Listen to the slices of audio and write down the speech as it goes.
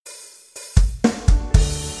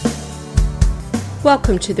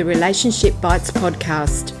Welcome to the Relationship Bites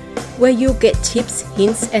podcast, where you'll get tips,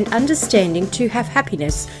 hints, and understanding to have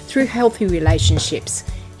happiness through healthy relationships.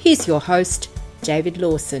 Here's your host, David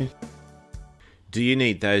Lawson. Do you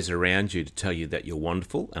need those around you to tell you that you're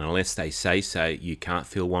wonderful, and unless they say so, you can't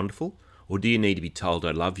feel wonderful? Or do you need to be told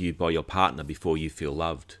I love you by your partner before you feel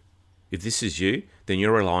loved? If this is you, then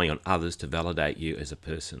you're relying on others to validate you as a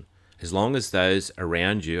person. As long as those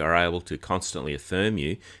around you are able to constantly affirm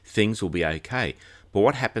you, things will be okay. But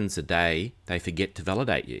what happens the day they forget to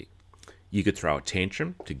validate you? You could throw a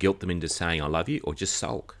tantrum to guilt them into saying I love you, or just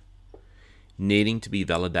sulk. Needing to be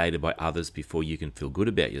validated by others before you can feel good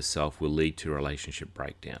about yourself will lead to a relationship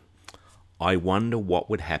breakdown. I wonder what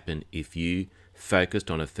would happen if you focused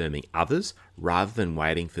on affirming others rather than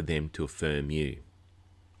waiting for them to affirm you.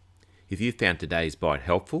 If you found today's bite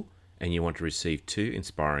helpful and you want to receive 2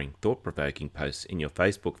 inspiring, thought-provoking posts in your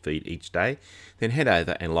Facebook feed each day, then head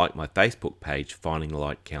over and like my Facebook page, Finding the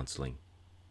Light Counselling.